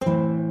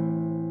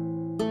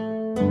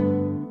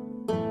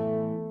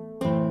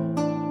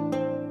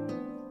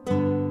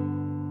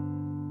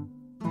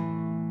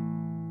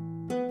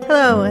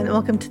Hello, and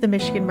welcome to the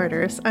Michigan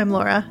Murders. I'm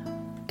Laura.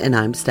 And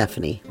I'm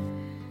Stephanie.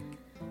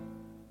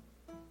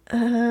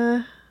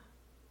 I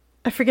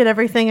forget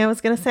everything I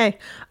was going to say.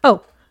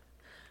 Oh,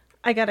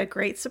 I got a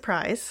great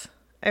surprise.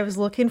 I was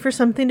looking for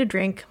something to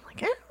drink. I'm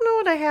like, I don't know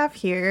what I have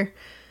here.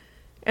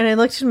 And I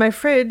looked in my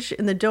fridge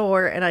in the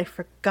door, and I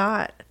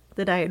forgot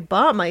that I had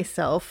bought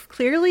myself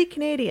Clearly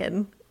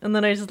Canadian. And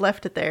then I just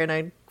left it there, and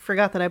I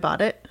forgot that I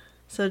bought it.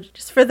 So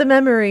just for the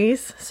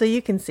memories, so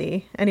you can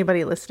see.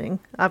 Anybody listening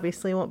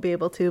obviously won't be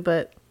able to,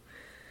 but...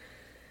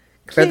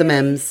 For the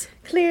memes.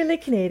 Clearly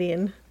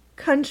Canadian.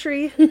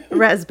 Country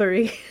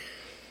raspberry.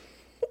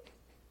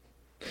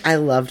 I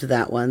loved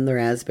that one, the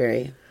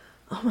raspberry.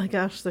 Oh my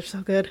gosh, they're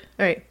so good.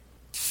 All right.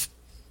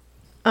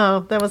 Oh,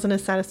 that wasn't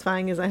as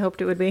satisfying as I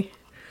hoped it would be.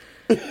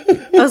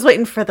 I was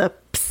waiting for the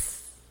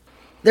psst.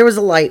 There was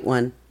a light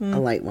one. A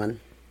light one.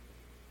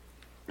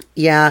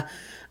 Yeah,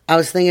 I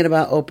was thinking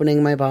about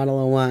opening my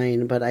bottle of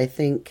wine, but I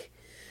think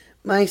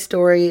my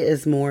story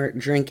is more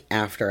drink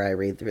after I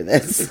read through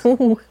this.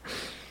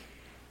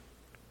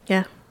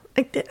 Yeah.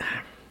 I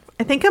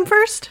think I'm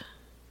first.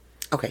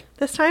 Okay.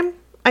 This time?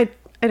 I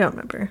don't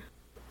remember.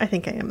 I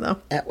think I am,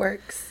 though. That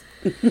works.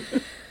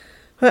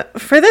 But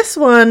for this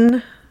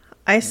one,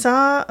 I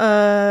saw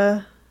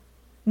a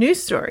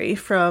news story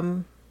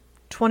from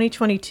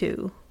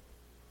 2022.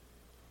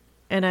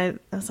 And I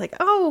was like,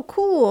 oh,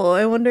 cool.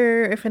 I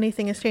wonder if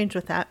anything has changed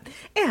with that.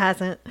 It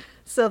hasn't.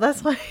 So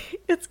that's why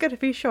it's going to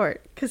be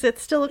short. Because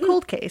it's still a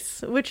cold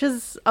case, which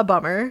is a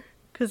bummer.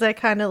 Because I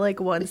kind of like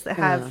ones that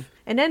have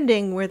an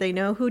ending where they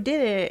know who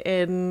did it.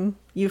 And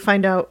you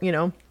find out, you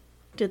know,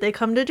 did they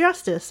come to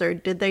justice? Or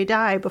did they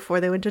die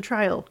before they went to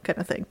trial kind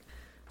of thing.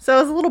 So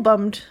I was a little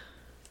bummed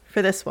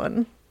for this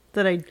one.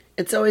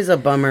 It's always a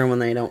bummer when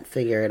they don't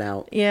figure it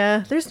out.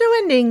 Yeah, there's no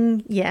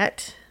ending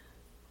yet.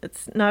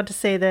 It's not to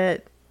say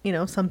that, you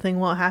know, something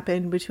won't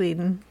happen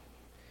between...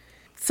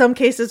 Some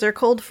cases are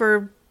cold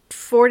for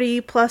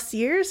 40 plus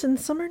years and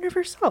some are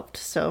never solved.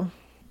 So,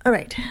 all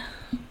right.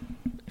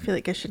 I feel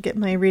like I should get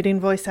my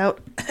reading voice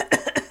out.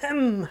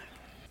 All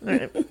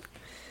right.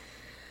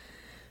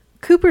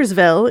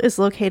 Coopersville is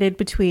located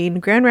between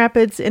Grand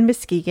Rapids and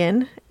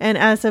Muskegon, and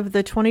as of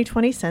the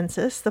 2020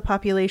 census, the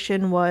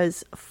population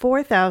was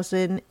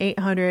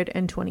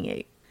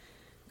 4,828.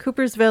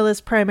 Coopersville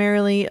is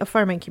primarily a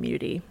farming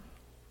community.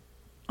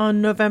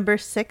 On November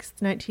 6,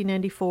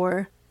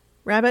 1994,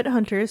 rabbit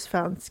hunters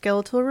found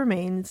skeletal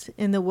remains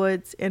in the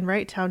woods in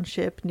Wright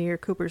Township near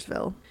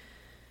Coopersville.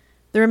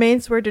 The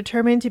remains were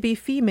determined to be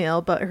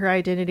female, but her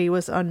identity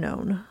was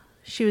unknown.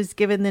 She was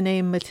given the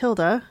name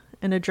Matilda,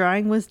 and a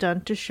drawing was done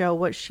to show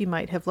what she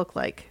might have looked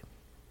like.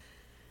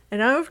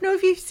 And I don't know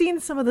if you've seen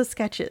some of the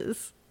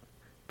sketches,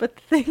 but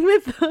the thing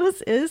with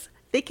those is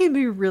they can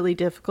be really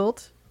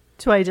difficult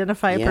to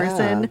identify a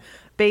person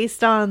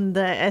based on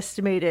the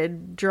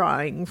estimated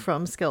drawing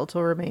from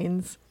skeletal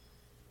remains,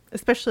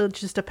 especially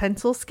just a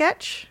pencil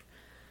sketch.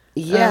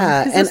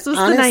 Yeah, and this was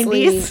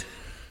honestly, the 90s.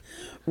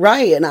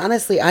 Right, and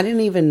honestly, I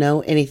didn't even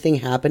know anything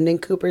happened in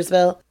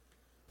Coopersville.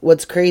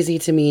 What's crazy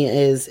to me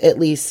is, at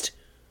least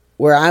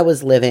where I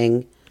was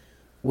living,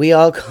 we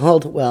all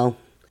called, well,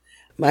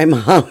 my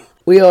mom,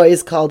 we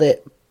always called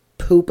it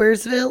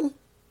Poopersville,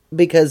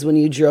 because when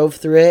you drove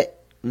through it,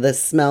 the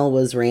smell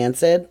was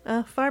rancid.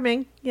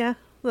 Farming, yeah.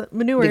 The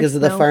manure because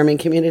smell. Of the farming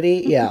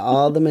community. Yeah,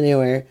 all the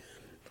manure.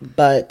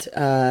 But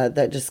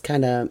that just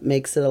kind of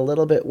makes it a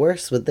little bit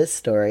worse with this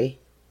story.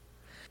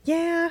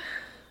 Yeah.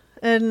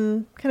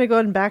 And kind of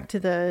going back to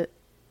the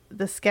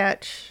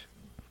sketch,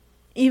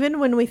 even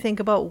when we think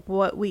about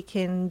what we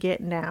can get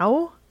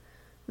now,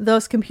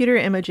 those computer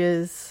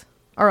images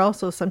are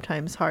also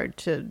sometimes hard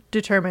to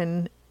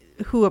determine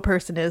who a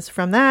person is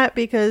from that,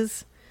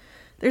 because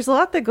there's a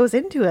lot that goes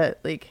into it.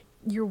 Like,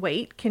 your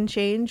weight can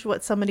change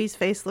what somebody's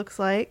face looks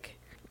like.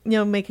 You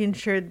know, making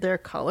sure their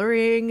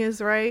coloring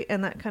is right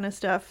and that kind of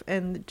stuff.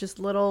 And just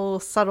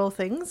little subtle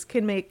things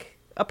can make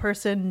a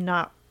person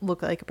not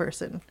look like a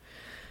person.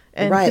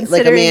 And right,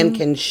 like a man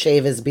can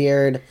shave his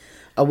beard.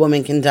 A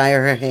woman can dye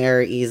her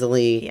hair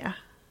easily. Yeah.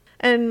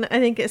 And I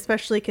think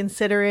especially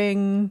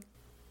considering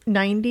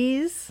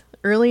 90s,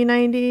 early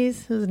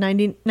 90s, it was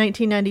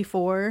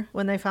 1994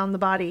 when they found the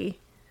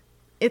body.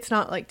 It's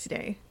not like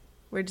today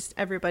where just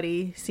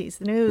everybody sees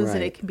the news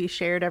and it can be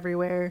shared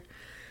everywhere.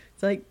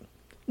 It's like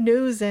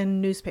news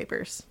and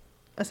newspapers,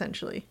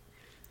 essentially.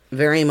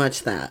 Very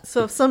much that.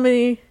 So if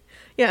somebody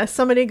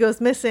goes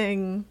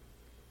missing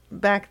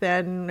back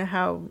then,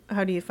 how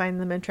do you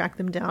find them and track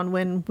them down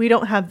when we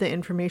don't have the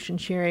information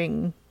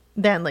sharing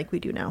then like we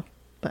do now?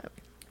 But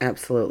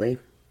absolutely.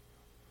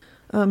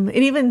 And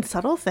even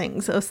subtle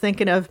things. I was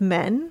thinking of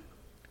men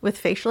with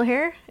facial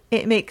hair.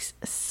 It makes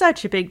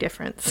such a big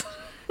difference.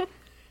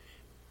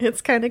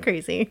 It's kind of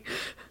crazy.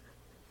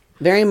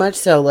 Very much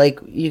so. Like,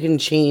 you can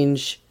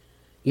change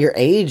your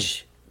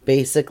age,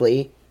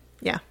 basically.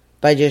 Yeah.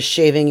 By just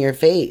shaving your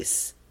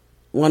face.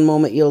 One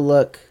moment you'll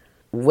look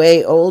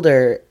way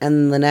older,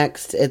 and the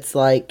next it's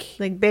like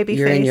baby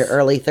you're face. In your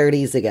early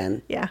 30s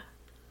again. Yeah.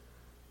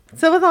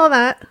 So with all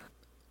that,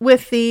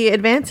 with the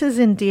advances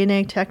in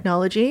DNA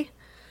technology,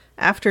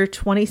 After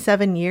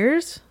 27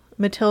 years,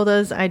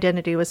 Matilda's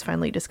identity was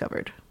finally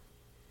discovered.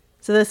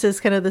 So this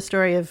is kind of the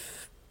story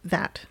of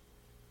that.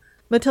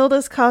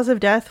 Matilda's cause of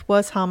death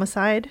was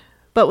homicide,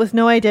 but with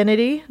no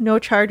identity, no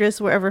charges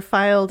were ever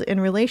filed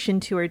in relation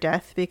to her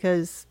death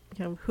because,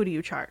 who do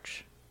you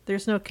charge?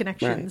 There's no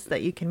connections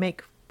that you can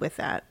make with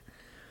that.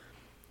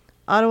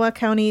 Ottawa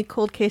County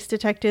cold case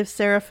detective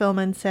Sarah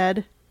Philman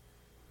said,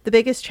 "The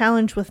biggest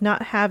challenge with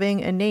not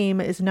having a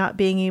name is not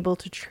being able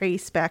to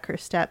trace back her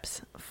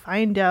steps,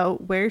 find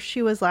out where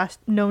she was last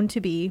known to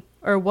be,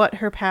 or what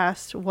her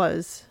past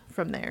was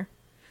from there."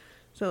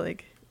 So,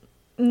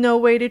 no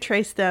way to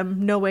trace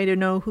them, no way to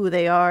know who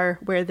they are,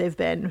 where they've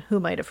been, who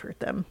might have hurt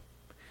them.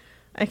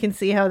 I can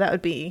see how that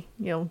would be,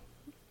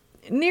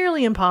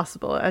 nearly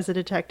impossible as a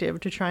detective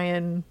to try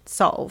and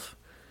solve.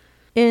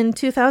 In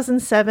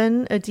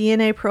 2007, a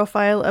DNA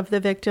profile of the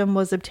victim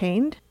was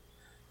obtained.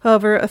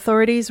 However,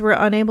 authorities were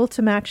unable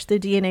to match the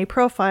DNA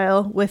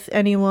profile with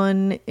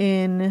anyone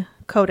in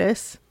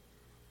CODIS.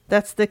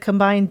 That's the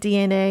Combined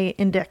DNA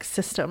Index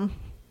System.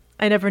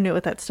 I never knew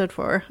what that stood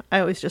for. I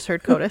always just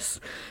heard CODIS.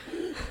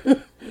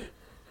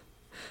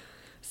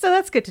 So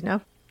that's good to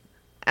know.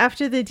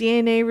 After the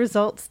DNA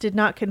results did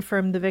not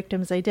confirm the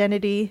victim's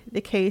identity,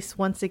 the case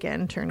once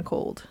again turned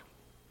cold.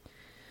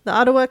 The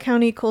Ottawa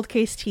County Cold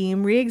Case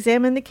Team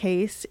re-examined the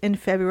case in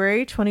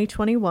February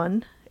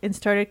 2021 and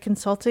started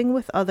consulting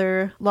with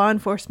other law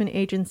enforcement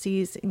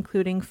agencies,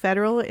 including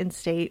federal and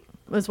state,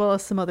 as well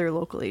as some other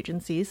local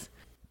agencies.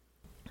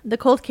 The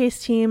Cold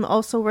Case Team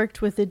also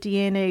worked with the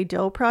Jane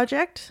Doe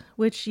project,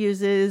 which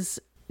uses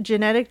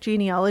genetic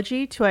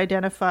genealogy to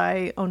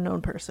identify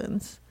unknown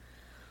persons.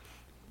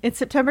 In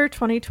September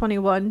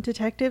 2021,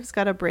 detectives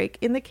got a break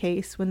in the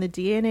case when the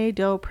Jane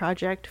Doe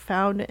project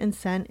found and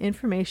sent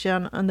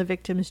information on the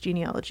victim's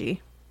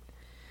genealogy.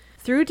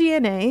 Through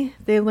DNA,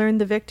 they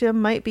learned the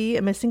victim might be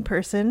a missing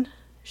person,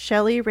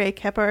 Shelley Ray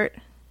Kephart,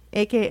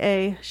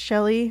 aka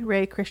Shelley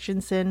Ray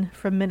Christensen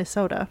from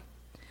Minnesota.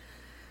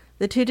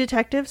 The two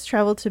detectives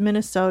traveled to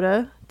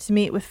Minnesota to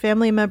meet with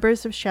family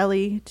members of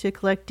Shelley to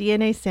collect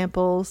DNA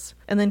samples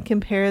and then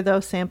compare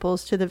those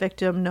samples to the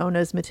victim known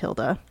as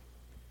Matilda.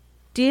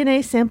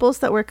 DNA samples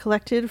that were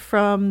collected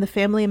from the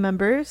family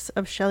members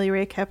of Shelley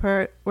Ray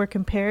Kephart were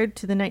compared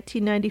to the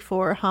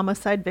 1994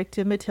 homicide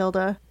victim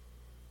Matilda,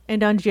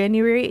 and on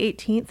January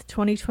 18,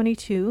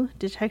 2022,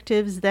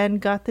 detectives then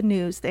got the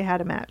news they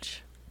had a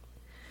match.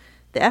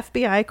 The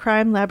FBI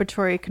crime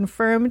laboratory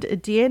confirmed a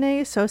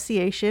DNA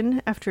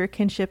association after a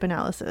kinship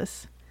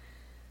analysis.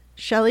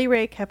 Shelley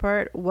Ray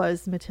Kephart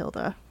was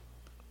Matilda.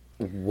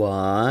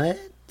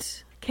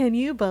 What? Can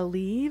you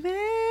believe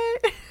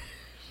it?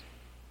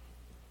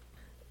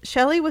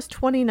 Shelley was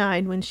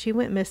 29 when she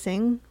went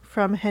missing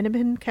from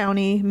Hennepin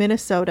County,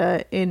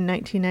 Minnesota in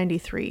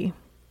 1993.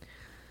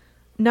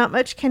 Not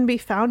much can be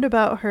found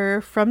about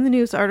her from the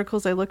news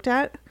articles I looked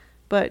at,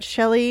 but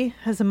Shelley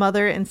has a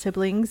mother and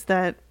siblings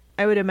that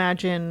I would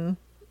imagine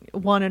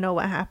want to know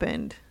what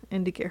happened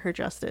and to get her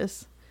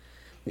justice.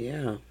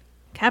 Yeah.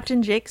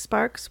 Captain Jake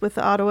Sparks with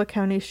the Ottawa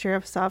County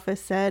Sheriff's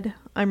Office said,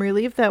 "I'm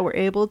relieved that we're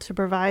able to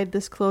provide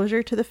this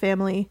closure to the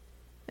family,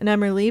 and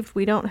I'm relieved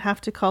we don't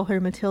have to call her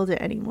Matilda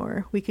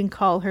anymore. We can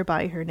call her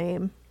by her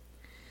name."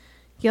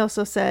 He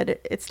also said,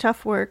 "It's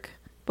tough work,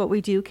 but we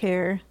do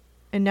care,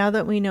 and now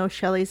that we know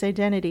Shelley's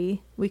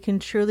identity, we can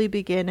truly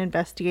begin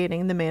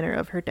investigating the manner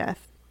of her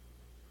death."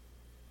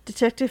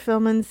 Detective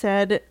Philman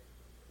said,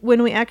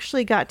 "When we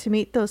actually got to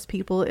meet those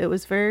people, it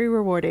was very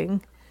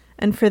rewarding,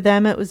 and for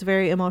them it was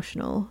very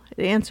emotional.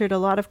 It answered a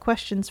lot of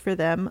questions for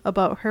them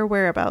about her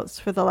whereabouts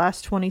for the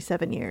last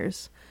 27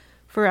 years.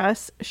 For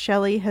us,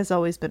 Shelley has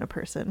always been a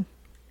person."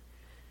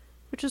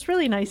 Which is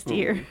really nice to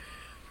hear.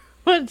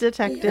 What a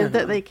detective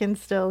that they can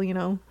still,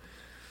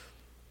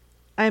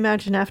 I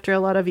imagine after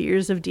a lot of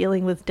years of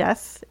dealing with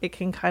death, it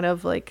can kind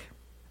of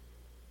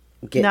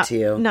get to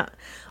you.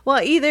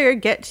 Either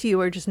get to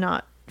you or just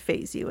not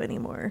faze you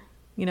anymore,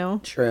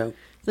 True.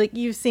 It's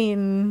you've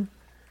seen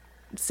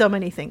so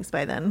many things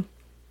by then.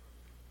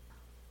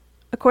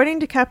 According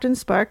to Captain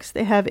Sparks,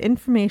 they have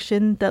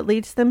information that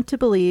leads them to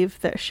believe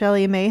that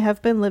Shelley may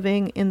have been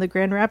living in the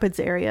Grand Rapids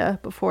area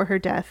before her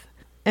death.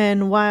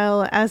 And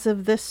while, as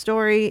of this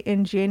story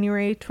in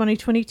January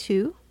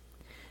 2022,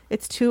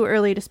 it's too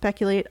early to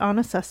speculate on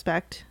a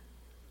suspect,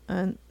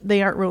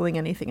 they aren't ruling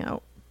anything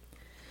out.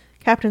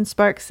 Captain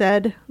Sparks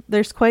said,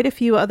 "There's quite a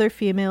few other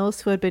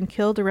females who had been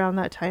killed around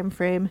that time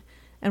frame,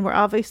 and we're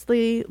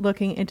obviously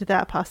looking into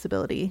that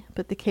possibility,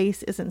 but the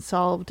case isn't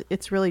solved.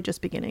 It's really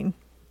just beginning."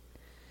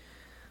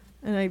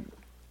 And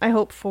I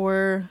hope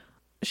for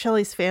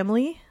Shelley's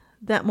family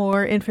that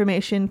more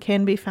information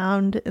can be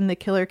found and the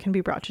killer can be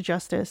brought to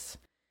justice.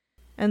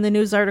 And the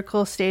news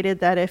article stated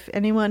that if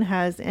anyone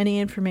has any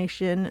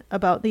information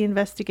about the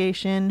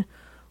investigation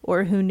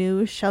or who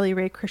knew Shelley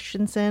Ray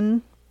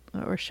Christensen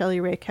or Shelley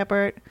Ray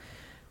Kephart,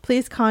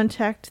 please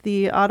contact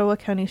the Ottawa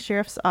County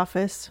Sheriff's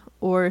Office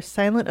or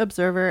Silent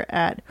Observer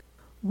at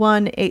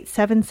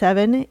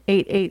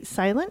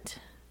 1-877-88-SILENT.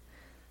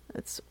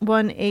 That's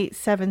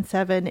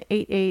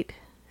 1-877-88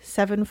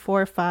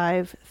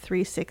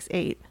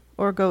 745-368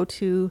 or go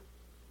to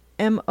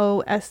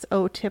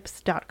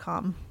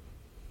mosotips.com.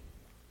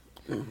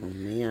 Oh,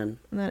 man.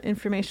 And that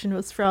information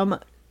was from,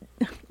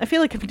 I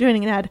feel like I'm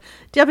doing an ad,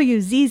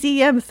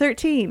 WZZM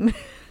 13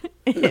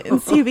 in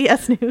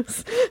CBS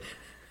News.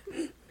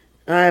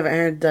 I haven't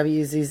heard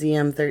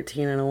WZZM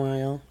 13 in a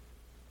while.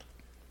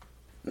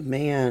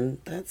 Man,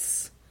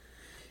 that's...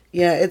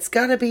 Yeah, it's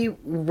gotta be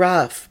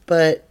rough,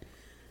 but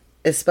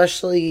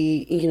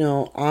especially,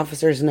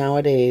 officers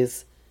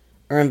nowadays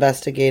or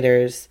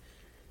investigators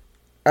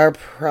are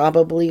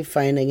probably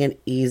finding it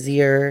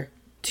easier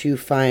to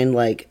find,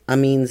 like, a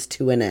means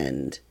to an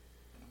end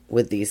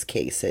with these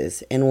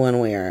cases in one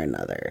way or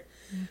another.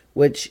 Mm.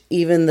 Which,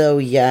 even though,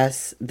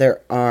 yes,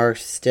 there are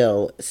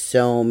still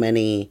so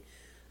many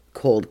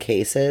cold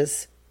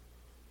cases,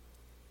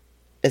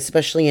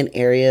 especially in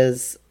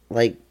areas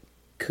like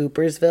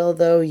Coopersville,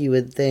 though, you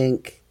would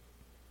think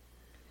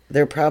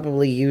they're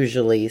probably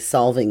usually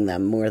solving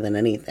them more than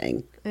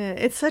anything.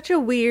 It's such a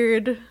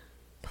weird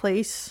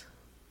place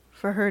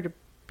for her to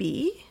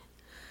be,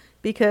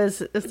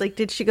 because it's like,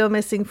 did she go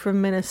missing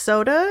from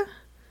Minnesota?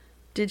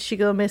 Did she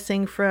go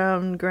missing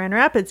from Grand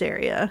Rapids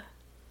area?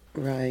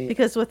 Right.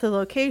 Because with the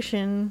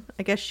location,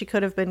 I guess she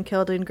could have been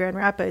killed in Grand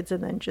Rapids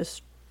and then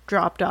just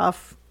dropped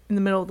off in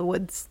the middle of the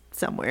woods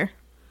somewhere.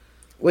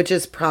 Which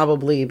is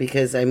probably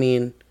because,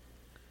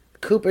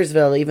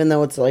 Coopersville, even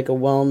though it's like a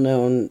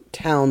well-known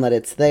town that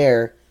it's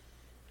there,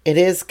 it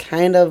is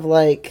kind of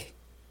like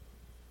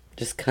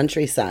just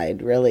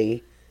countryside,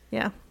 really.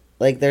 Yeah.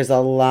 Like, there's a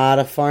lot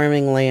of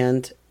farming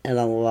land and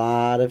a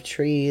lot of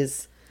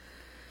trees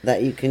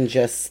that you can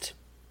just...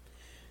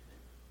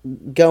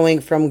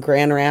 Going from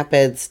Grand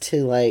Rapids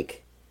to,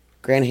 like,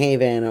 Grand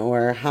Haven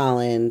or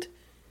Holland,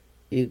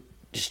 you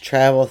just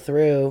travel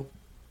through,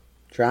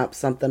 drop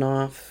something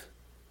off,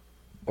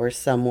 or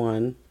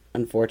someone,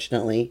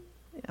 unfortunately,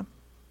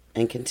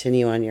 and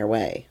continue on your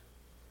way.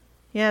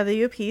 Yeah,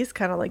 the UP is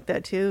kind of like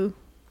that, too.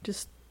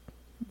 Just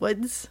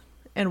woods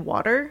and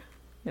water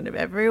kind of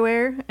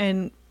everywhere,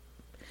 and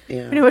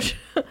pretty much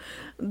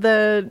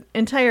the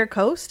entire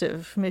coast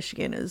of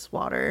Michigan is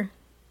water.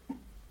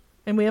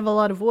 And we have a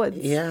lot of woods.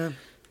 Yeah.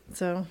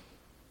 So,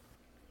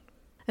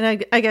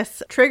 and I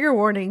guess trigger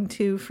warning,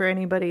 too, for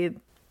anybody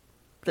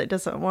that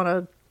doesn't want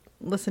to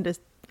listen to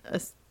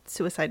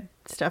suicide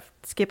stuff.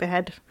 Skip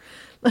ahead.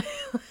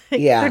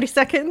 30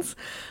 seconds.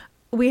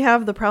 We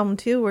have the problem,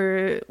 too,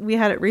 where we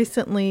had it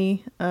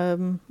recently.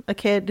 A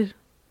kid,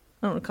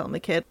 I don't want to call him a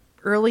kid,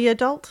 early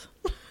adult,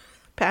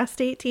 past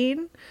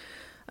 18,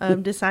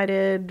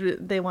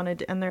 decided they wanted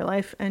to end their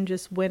life and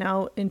just went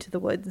out into the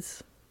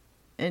woods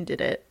and did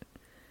it.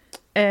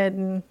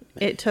 And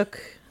it took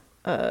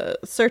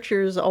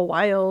searchers a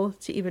while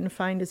to even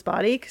find his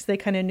body because they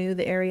kind of knew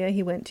the area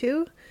he went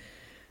to.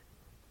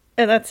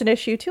 And that's an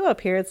issue too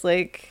up here. It's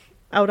like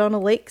out on a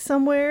lake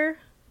somewhere.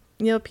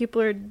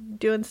 People are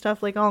doing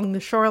stuff like along the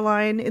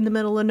shoreline in the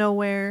middle of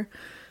nowhere.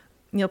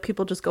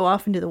 People just go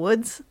off into the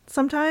woods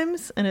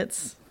sometimes, and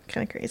it's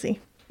kind of crazy.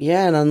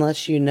 Yeah, and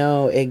unless you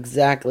know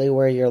exactly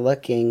where you're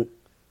looking.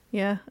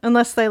 Yeah,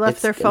 unless they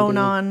left their phone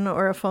on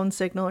or a phone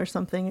signal or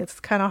something, it's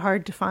kind of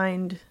hard to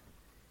find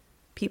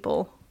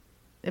people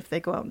if they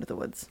go out into the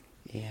woods.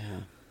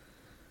 Yeah.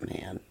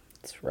 Man,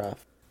 it's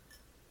rough.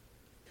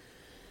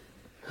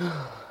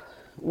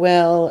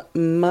 Well,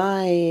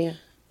 my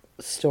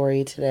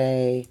story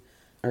today,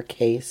 or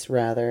case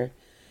rather,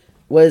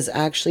 was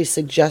actually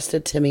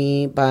suggested to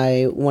me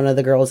by one of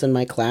the girls in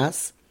my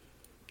class.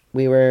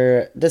 We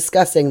were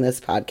discussing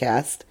this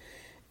podcast,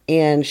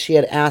 and she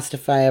had asked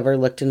if I ever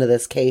looked into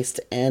this case,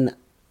 and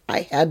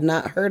I had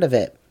not heard of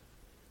it.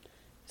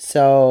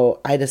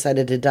 So I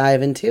decided to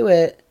dive into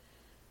it,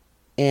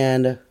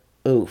 and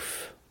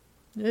oof.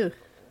 Ew.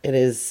 It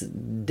is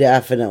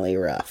definitely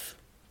rough.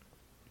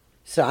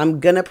 So I'm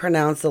going to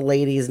pronounce the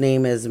lady's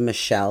name as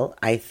Michelle.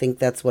 I think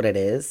that's what it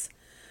is.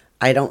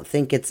 I don't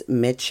think it's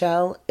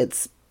Mitchell.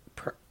 It's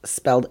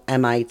spelled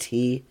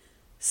Mitchelle.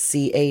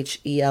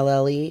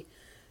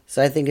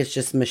 So I think it's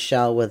just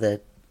Michelle with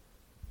a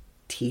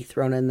T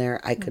thrown in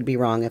there. I could be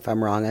wrong. If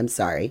I'm wrong, I'm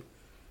sorry.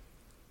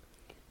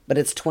 But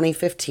it's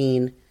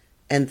 2015,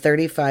 and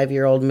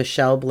 35-year-old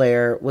Michelle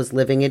Blair was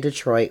living in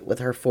Detroit with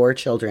her 4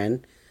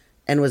 children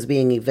and was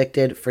being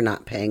evicted for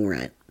not paying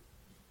rent.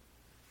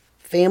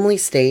 Family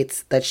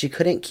states that she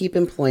couldn't keep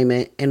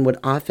employment and would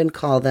often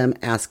call them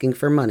asking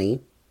for money,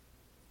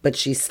 but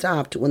she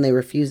stopped when they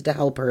refused to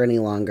help her any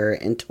longer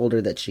and told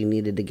her that she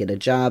needed to get a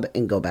job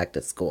and go back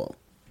to school.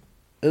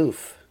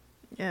 Oof.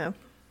 Yeah.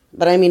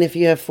 But I mean, if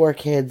you have 4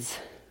 kids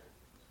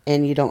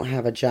and you don't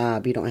have a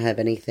job, you don't have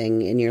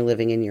anything, and you're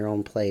living in your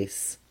own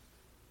place,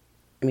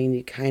 I mean,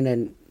 you kind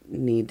of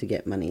need to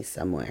get money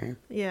somewhere.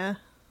 Yeah.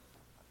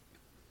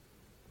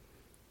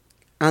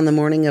 On the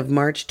morning of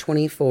March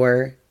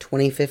 24,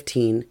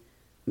 2015,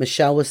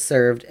 Michelle was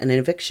served an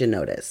eviction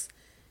notice,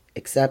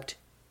 except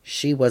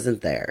she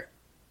wasn't there.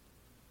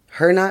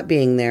 Her not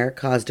being there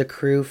caused a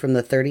crew from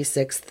the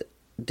 36th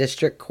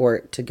District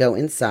Court to go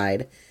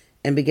inside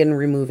and begin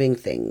removing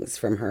things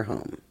from her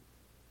home.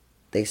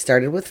 They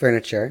started with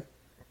furniture,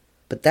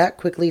 but that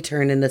quickly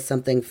turned into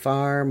something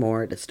far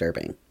more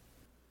disturbing.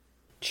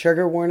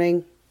 Trigger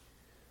warning,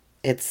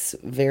 it's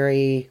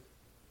very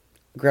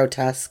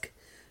grotesque.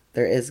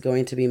 There is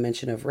going to be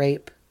mention of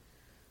rape,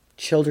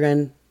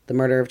 children, the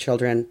murder of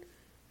children,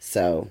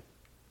 so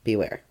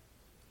beware.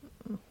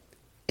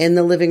 In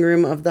the living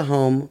room of the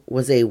home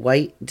was a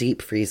white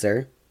deep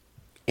freezer,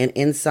 and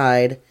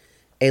inside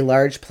a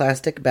large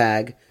plastic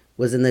bag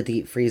was in the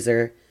deep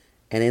freezer,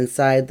 and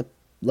inside the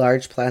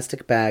large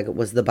plastic bag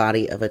was the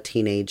body of a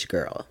teenage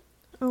girl.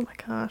 Oh my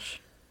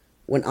gosh.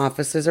 When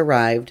officers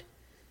arrived,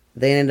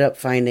 they ended up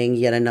finding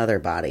yet another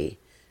body,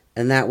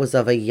 and that was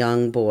of a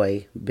young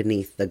boy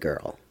beneath the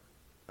girl.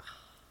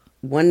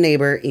 One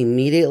neighbor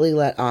immediately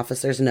let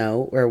officers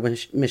know where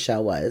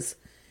Michelle was,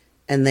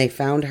 and they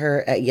found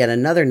her at yet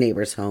another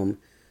neighbor's home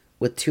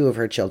with two of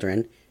her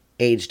children,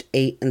 aged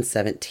 8 and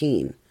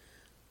 17.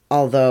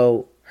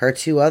 Although her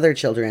two other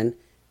children,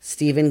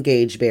 Stephen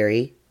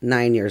Gageberry,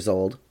 9 years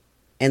old,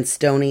 and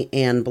Stoney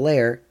Ann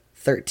Blair,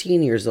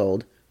 13 years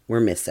old, were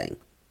missing.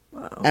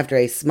 Wow. After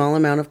a small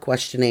amount of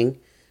questioning,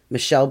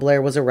 Michelle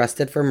Blair was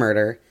arrested for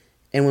murder,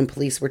 and when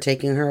police were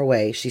taking her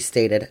away, she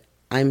stated,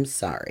 "I'm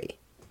sorry."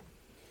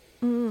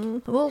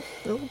 Well,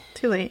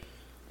 too late.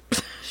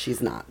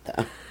 She's not,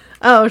 though.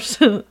 Oh,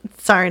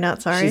 sorry,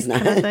 not sorry. She's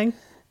not. Kind of thing.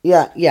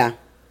 Yeah.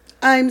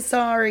 I'm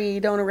sorry,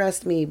 don't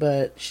arrest me,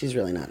 but she's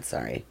really not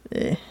sorry.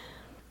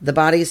 The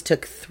bodies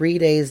took 3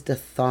 days to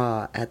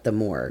thaw at the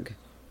morgue,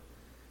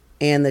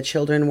 and the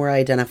children were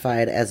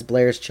identified as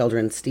Blair's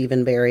children,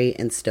 Stephen Barry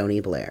and Stoney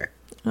Blair.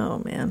 Oh,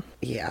 man.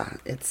 Yeah,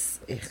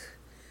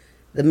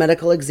 The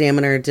medical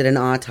examiner did an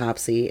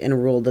autopsy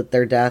and ruled that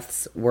their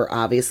deaths were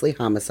obviously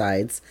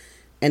homicides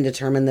and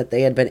determined that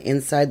they had been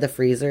inside the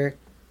freezer,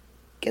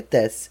 get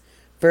this,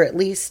 for at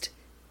least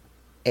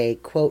a,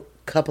 quote,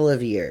 couple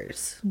of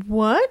years.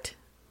 What?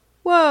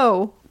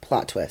 Whoa.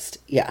 Plot twist.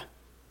 Yeah.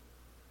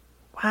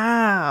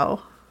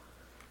 Wow.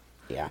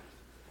 Yeah.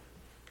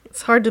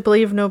 It's hard to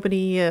believe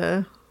nobody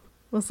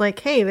was like,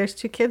 hey, there's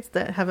two kids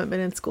that haven't been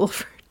in school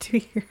for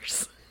 2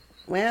 years.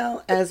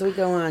 Well, as we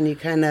go on, you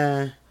kind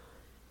of...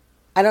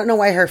 I don't know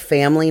why her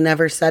family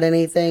never said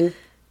anything.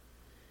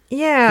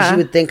 Yeah. Because you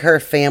would think her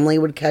family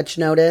would catch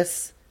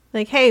notice.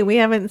 Like, hey, we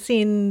haven't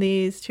seen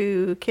these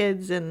two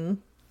kids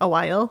in a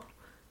while.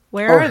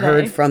 Where or are they? Or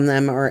heard from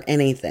them or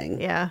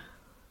anything. Yeah.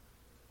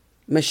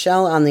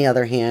 Michelle, on the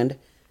other hand,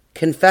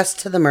 confessed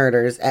to the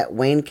murders at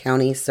Wayne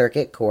County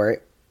Circuit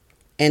Court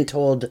and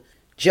told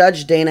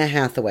Judge Dana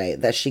Hathaway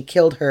that she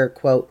killed her,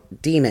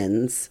 quote,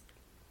 demons,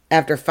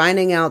 after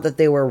finding out that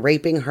they were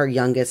raping her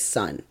youngest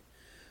son,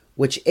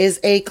 which is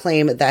a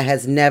claim that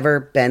has never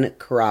been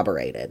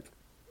corroborated.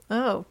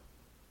 Oh.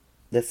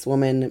 This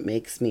woman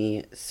makes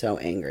me so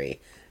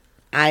angry.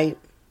 Okay,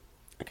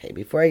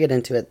 before I get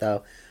into it,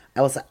 though,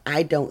 I will say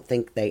I don't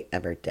think they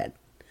ever did.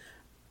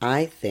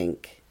 I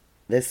think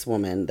this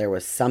woman, there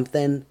was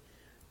something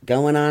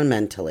going on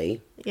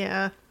mentally.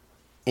 Yeah.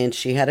 And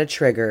she had a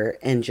trigger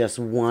and just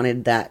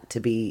wanted that to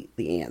be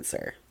the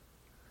answer.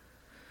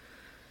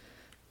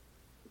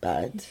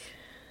 But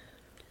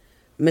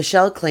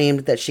Michelle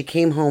claimed that she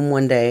came home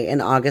one day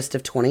in August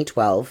of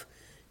 2012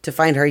 to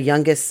find her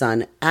youngest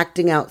son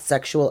acting out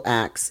sexual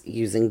acts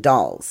using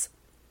dolls.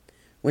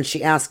 When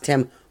she asked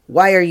him,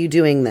 "Why are you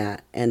doing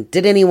that? And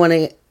did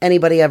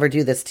anybody ever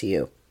do this to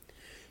you?"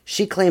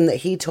 She claimed that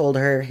he told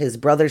her his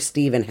brother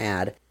Stephen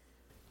had,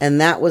 and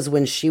that was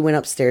when she went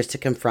upstairs to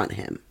confront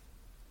him.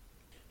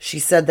 She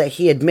said that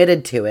he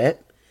admitted to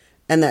it,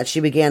 and that she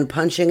began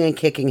punching and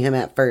kicking him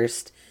at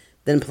first,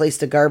 then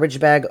placed a garbage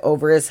bag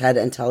over his head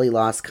until he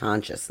lost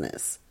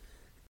consciousness.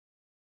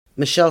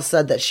 Michelle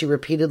said that she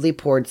repeatedly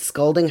poured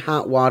scalding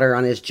hot water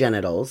on his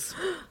genitals,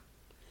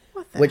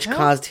 which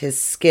caused his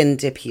skin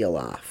to peel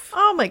off.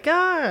 Oh my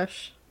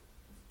gosh.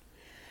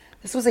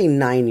 This was a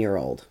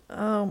 9-year-old.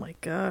 Oh my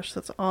gosh,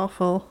 that's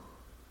awful.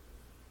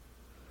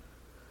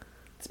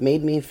 It's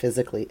made me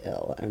physically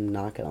ill, I'm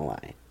not gonna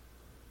lie.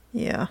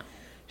 Yeah.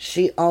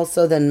 She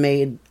also then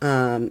made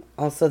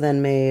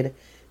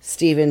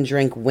Stephen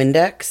drink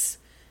Windex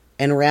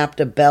and wrapped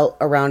a belt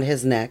around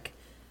his neck,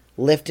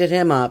 lifted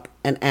him up,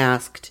 and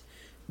asked,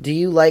 "Do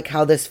you like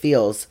how this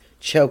feels,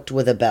 choked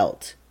with a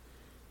belt?"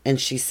 And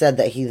she said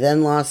that he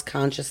then lost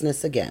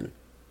consciousness again.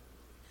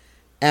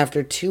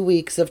 After 2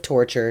 weeks of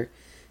torture,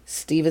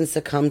 Stephen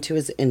succumbed to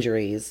his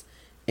injuries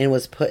and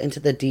was put into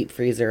the deep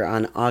freezer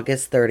on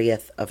August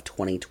 30th of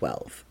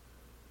 2012.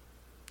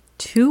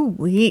 2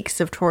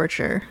 weeks of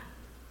torture.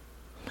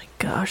 Oh my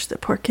gosh,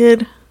 that poor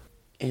kid.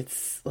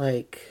 It's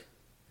like,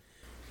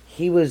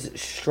 he was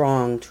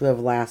strong to have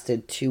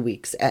lasted 2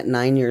 weeks at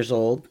 9 years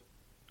old.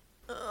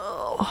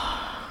 Oh,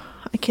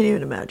 I can't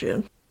even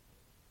imagine.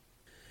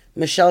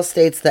 Michelle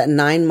states that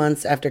 9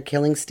 months after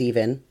killing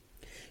Stephen,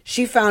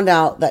 she found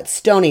out that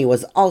Stoney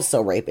was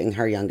also raping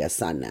her youngest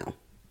son now.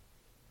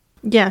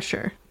 Yeah,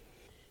 sure.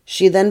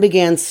 She then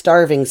began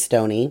starving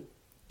Stoney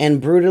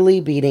and brutally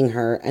beating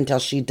her until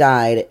she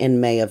died in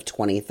May of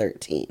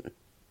 2013.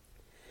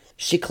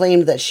 She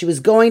claimed that she was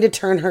going to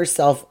turn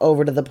herself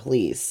over to the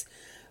police,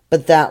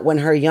 but that when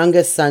her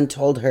youngest son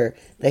told her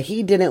that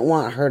he didn't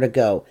want her to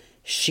go,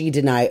 she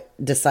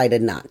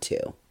decided not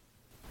to.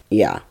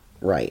 Yeah,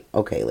 right.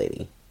 Okay,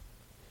 lady.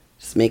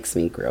 Just makes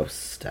me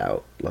grossed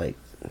out. Like,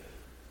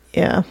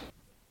 yeah.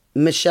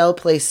 Michelle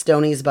placed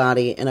Stoney's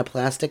body in a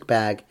plastic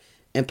bag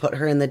and put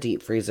her in the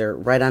deep freezer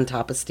right on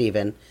top of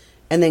Stephen,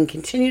 and then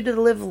continued to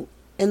live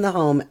in the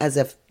home as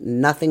if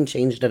nothing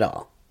changed at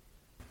all.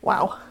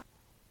 Wow.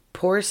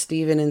 Poor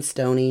Stephen and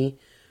Stoney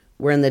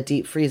were in the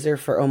deep freezer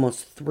for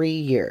almost 3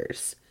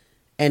 years,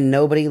 and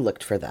nobody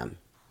looked for them.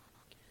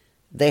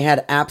 They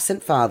had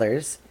absent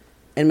fathers,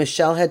 and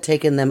Michelle had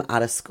taken them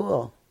out of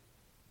school.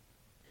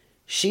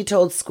 She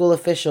told school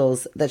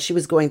officials that she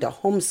was going to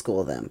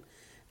homeschool them,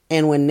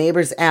 and when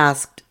neighbors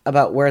asked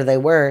about where they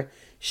were,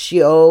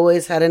 she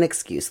always had an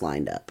excuse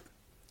lined up.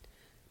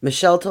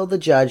 Michelle told the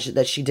judge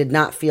that she did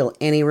not feel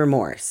any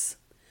remorse,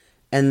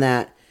 and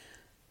that,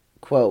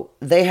 quote,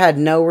 they had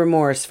no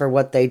remorse for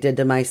what they did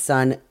to my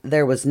son.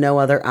 There was no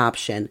other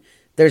option.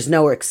 There's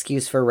no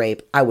excuse for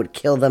rape. I would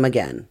kill them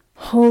again.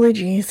 Holy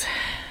jeez.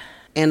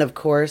 And of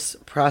course,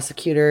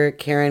 prosecutor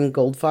Karen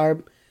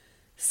Goldfarb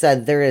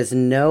said there is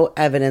no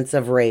evidence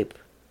of rape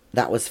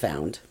that was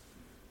found.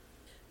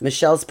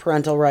 Michelle's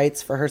parental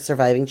rights for her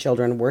surviving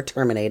children were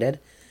terminated,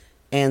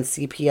 and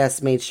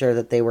CPS made sure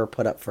that they were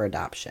put up for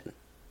adoption.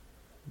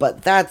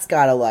 But that's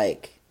gotta,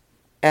 like,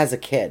 as a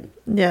kid.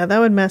 Yeah, that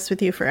would mess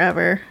with you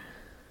forever.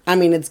 I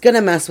mean, it's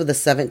gonna mess with a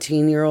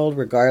 17-year-old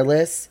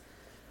regardless,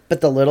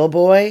 but the little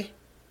boy,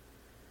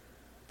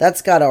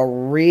 that's gotta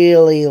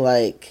really,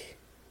 like,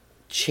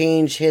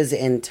 change his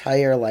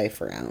entire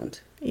life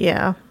around.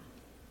 Yeah.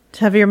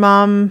 To have your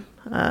mom,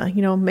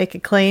 make a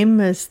claim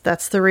as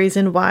that's the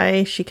reason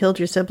why she killed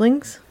your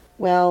siblings?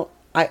 Well,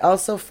 I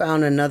also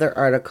found another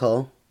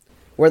article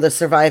where the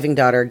surviving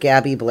daughter,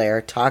 Gabby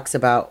Blair, talks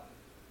about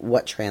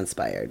what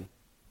transpired.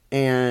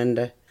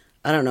 And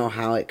I don't know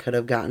how it could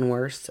have gotten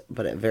worse,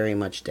 but it very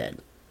much did.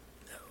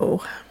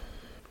 Oh.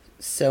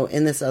 So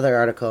in this other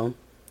article,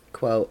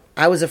 quote,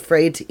 I was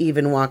afraid to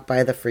even walk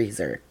by the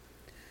freezer.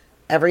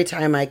 Every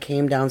time I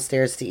came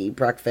downstairs to eat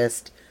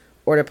breakfast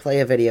or to play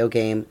a video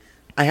game,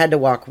 I had to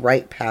walk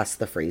right past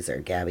the freezer,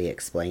 Gabby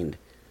explained.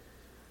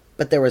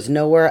 But there was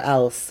nowhere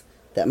else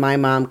that my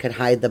mom could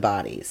hide the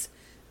bodies.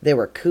 They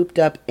were cooped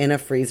up in a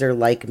freezer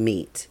like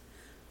meat.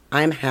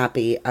 I'm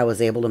happy I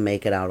was able to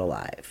make it out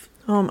alive.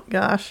 Oh my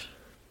gosh.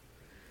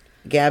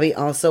 Gabby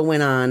also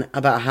went on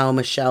about how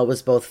Michelle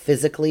was both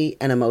physically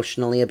and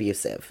emotionally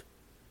abusive.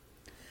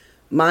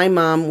 My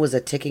mom was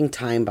a ticking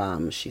time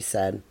bomb, she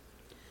said.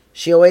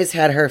 She always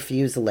had her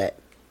fuse lit,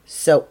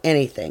 so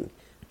anything,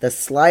 the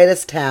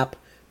slightest tap,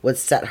 would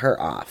set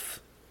her off.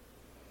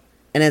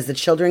 And as the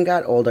children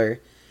got older,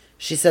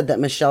 she said that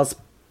Michelle's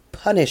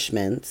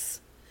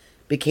punishments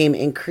became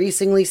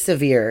increasingly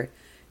severe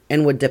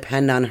and would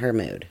depend on her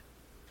mood.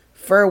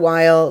 For a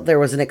while, there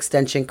was an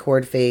extension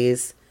cord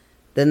phase,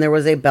 then there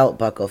was a belt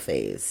buckle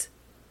phase,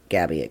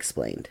 Gabby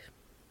explained.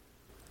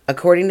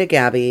 According to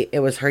Gabby,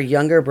 it was her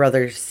younger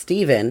brother,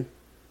 Stephen,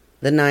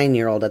 the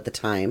 9-year-old at the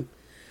time,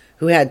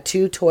 who had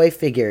 2 toy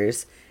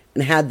figures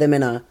and had them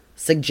in a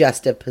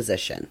suggestive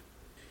position.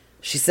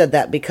 She said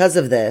that because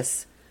of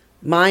this,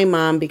 my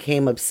mom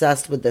became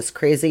obsessed with this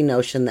crazy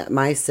notion that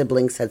my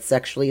siblings had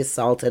sexually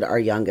assaulted our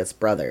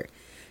youngest brother,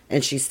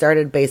 and she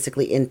started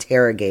basically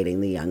interrogating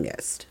the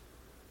youngest.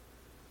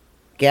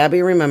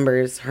 Gabby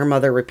remembers her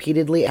mother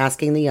repeatedly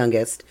asking the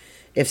youngest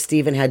if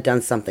Stephen had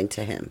done something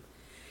to him.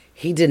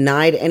 He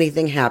denied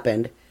anything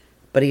happened,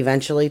 but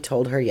eventually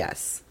told her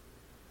yes.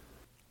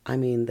 I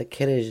mean, the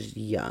kid is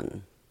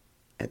young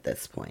at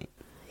this point.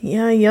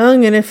 Yeah,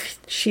 young, and if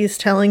she's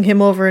telling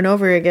him over and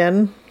over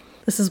again,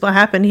 this is what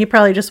happened, he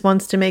probably just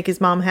wants to make his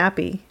mom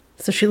happy.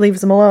 So she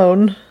leaves him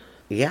alone.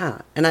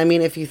 Yeah, and I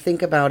mean, if you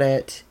think about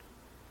it,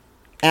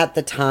 at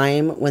the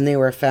time when they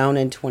were found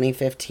in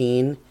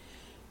 2015,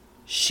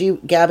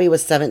 Gabby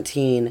was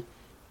 17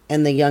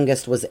 and the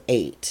youngest was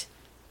 8.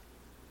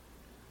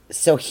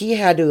 So he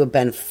had to have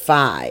been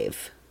 4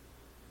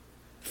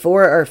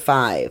 or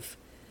 5,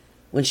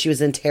 when she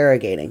was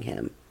interrogating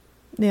him.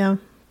 Yeah.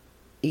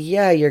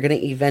 Yeah, you're going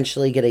to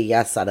eventually get a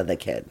yes out of the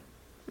kid.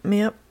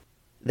 Yep.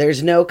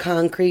 There's no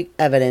concrete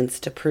evidence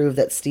to prove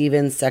that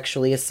Stephen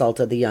sexually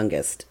assaulted the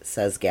youngest,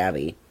 says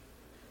Gabby.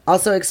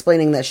 Also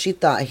explaining that she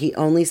thought he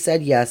only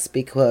said yes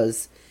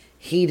because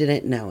he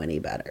didn't know any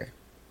better.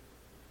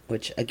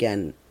 Which,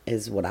 again,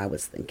 is what I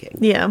was thinking.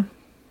 Yeah.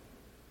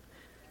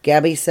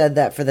 Gabby said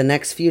that for the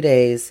next few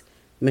days,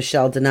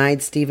 Michelle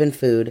denied Stephen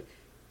food,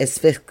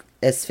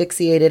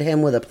 asphyxiated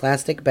him with a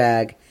plastic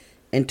bag,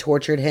 and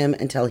tortured him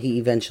until he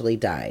eventually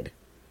died.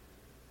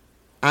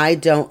 I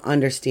don't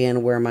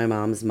understand where my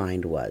mom's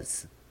mind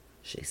was,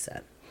 she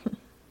said.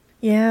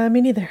 Yeah, me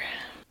neither.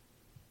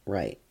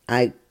 Right.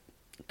 I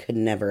could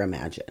never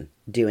imagine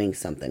doing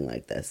something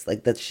like this.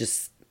 Like, that's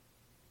just...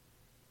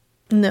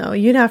 No,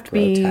 you'd have to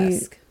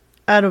grotesque. Be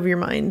out of your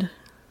mind.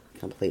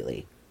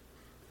 Completely.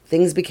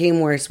 Things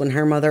became worse when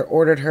her mother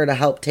ordered her to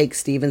help take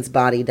Stephen's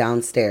body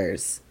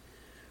downstairs,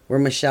 where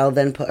Michelle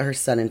then put her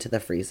son into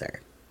the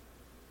freezer.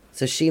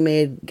 So she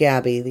made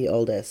Gabby, the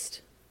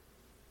oldest,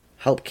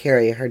 help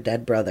carry her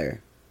dead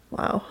brother.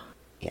 Wow.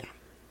 Yeah.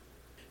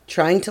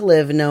 Trying to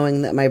live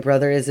knowing that my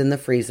brother is in the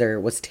freezer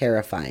was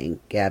terrifying,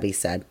 Gabby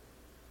said.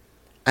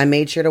 I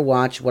made sure to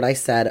watch what I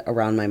said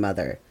around my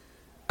mother.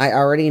 I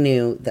already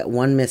knew that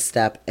one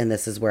misstep and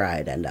this is where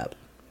I'd end up.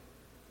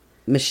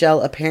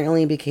 Michelle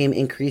apparently became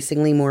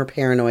increasingly more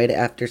paranoid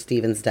after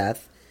Stephen's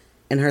death,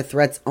 and her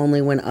threats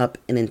only went up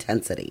in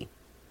intensity.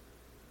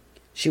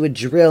 She would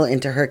drill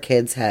into her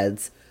kids'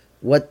 heads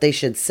what they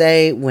should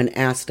say when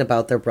asked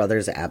about their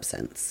brother's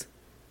absence.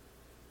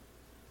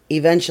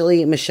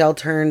 Eventually, Michelle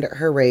turned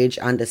her rage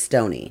onto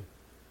Stoney.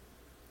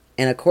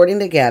 And according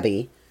to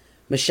Gabby,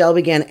 Michelle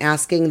began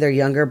asking their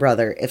younger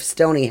brother if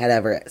Stoney had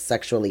ever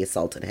sexually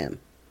assaulted him.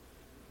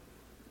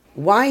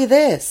 Why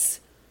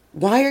this?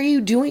 Why are you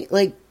doing...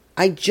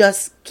 I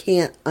just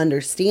can't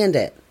understand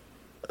it.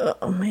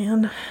 Oh,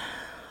 man.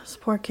 Those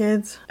poor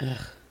kids. Ugh.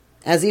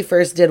 As he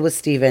first did with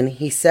Stephen,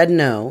 he said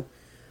no,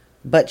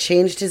 but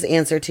changed his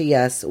answer to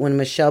yes when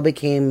Michelle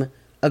became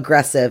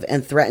aggressive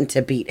and threatened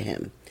to beat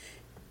him.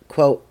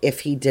 Quote,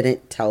 if he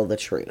didn't tell the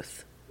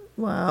truth.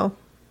 Wow.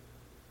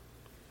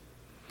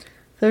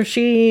 So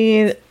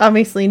she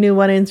obviously knew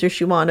what answer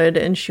she wanted,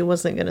 and she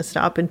wasn't going to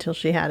stop until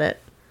she had it.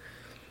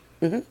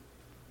 Mm-hmm.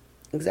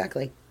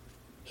 Exactly.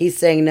 He's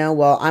saying, no,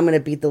 well, I'm going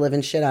to beat the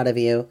living shit out of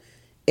you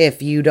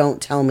if you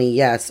don't tell me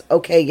yes.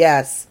 Okay,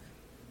 yes.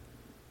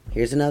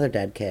 Here's another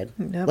dead kid.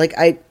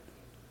 Yep.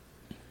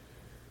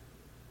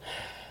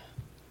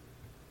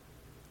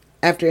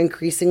 After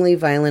increasingly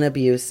violent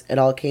abuse, it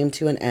all came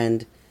to an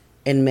end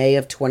in May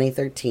of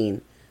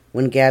 2013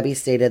 when Gabby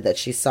stated that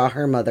she saw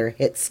her mother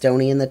hit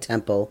Stoney in the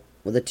temple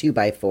with a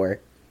 2x4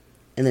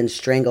 and then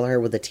strangle her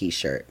with a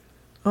t-shirt.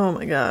 Oh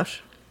my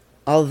gosh.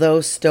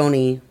 Although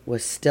Stoney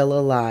was still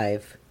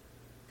alive,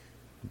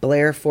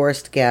 Blair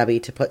forced Gabby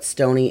to put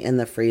Stoney in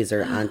the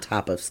freezer on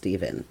top of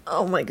Stephen.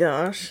 Oh my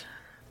gosh.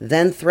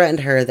 Then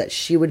threatened her that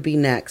she would be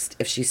next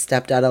if she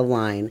stepped out of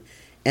line,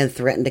 and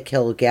threatened to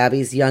kill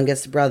Gabby's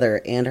youngest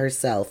brother and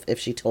herself if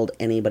she told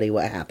anybody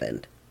what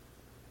happened.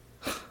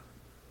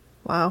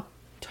 Wow.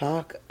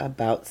 Talk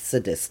about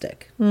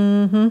sadistic.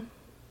 Mm-hmm.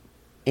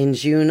 In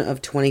June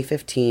of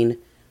 2015,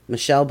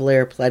 Michelle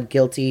Blair pled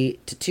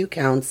guilty to 2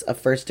 counts of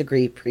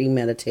first-degree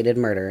premeditated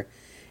murder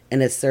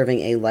and is serving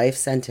a life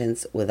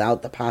sentence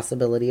without the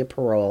possibility of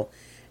parole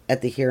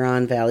at the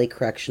Huron Valley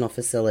Correctional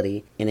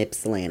Facility in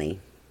Ypsilanti.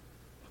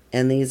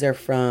 And these are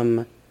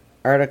from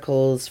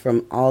articles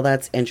from All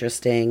That's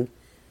Interesting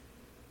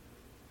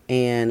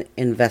and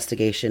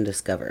Investigation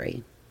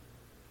Discovery.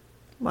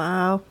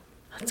 Wow.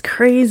 That's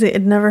crazy.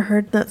 I'd never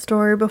heard that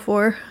story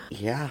before.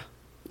 Yeah,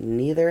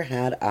 neither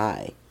had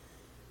I.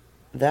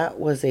 That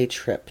was a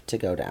trip to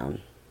go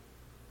down.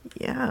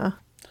 Yeah.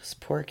 Those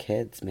poor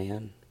kids,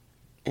 man.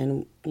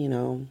 And,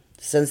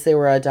 since they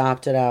were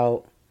adopted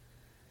out,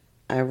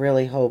 I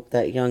really hope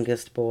that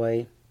youngest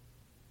boy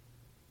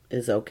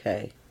is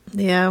okay.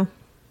 Yeah.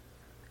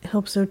 I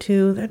hope so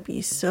too. That'd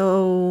be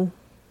so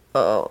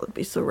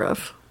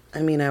rough.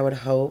 I mean, I would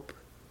hope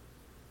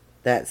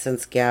that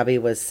since Gabby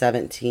was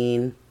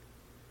 17,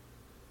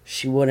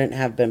 she wouldn't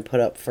have been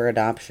put up for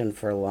adoption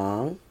for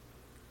long.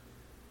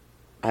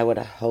 I would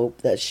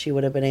hope that she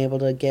would have been able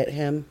to get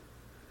him.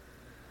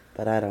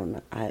 But I don't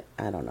know. I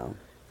don't know.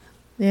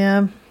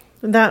 Yeah.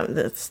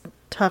 That's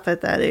tough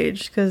at that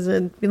age, because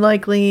it'd be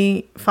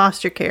likely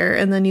foster care,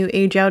 and then you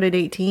age out at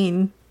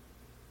 18,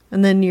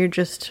 and then you're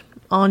just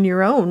on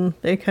your own.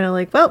 They're kind of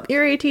like, well,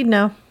 you're 18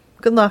 now.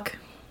 Good luck.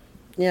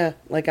 Yeah,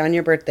 like on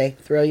your birthday,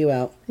 throw you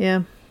out.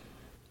 Yeah.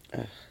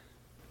 Ugh.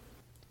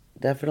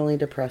 Definitely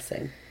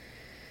depressing.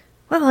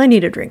 Well, I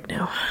need a drink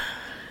now.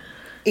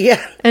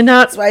 Yeah. And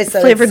not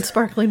flavored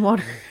sparkling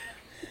water.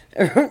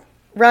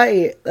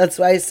 Right. That's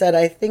why I said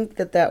I think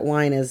that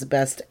wine is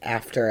best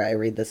after I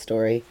read the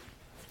story.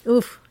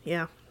 Oof.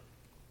 Yeah.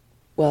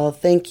 Well,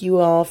 thank you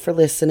all for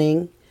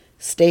listening.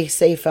 Stay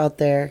safe out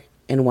there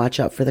and watch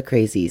out for the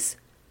crazies.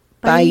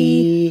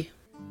 Bye.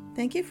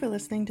 Thank you for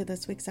listening to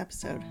this week's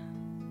episode.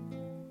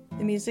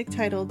 The music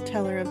titled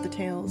Teller of the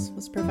Tales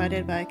was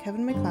provided by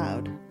Kevin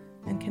MacLeod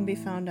and can be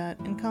found at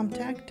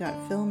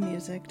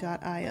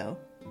incomtech.filmmusic.io.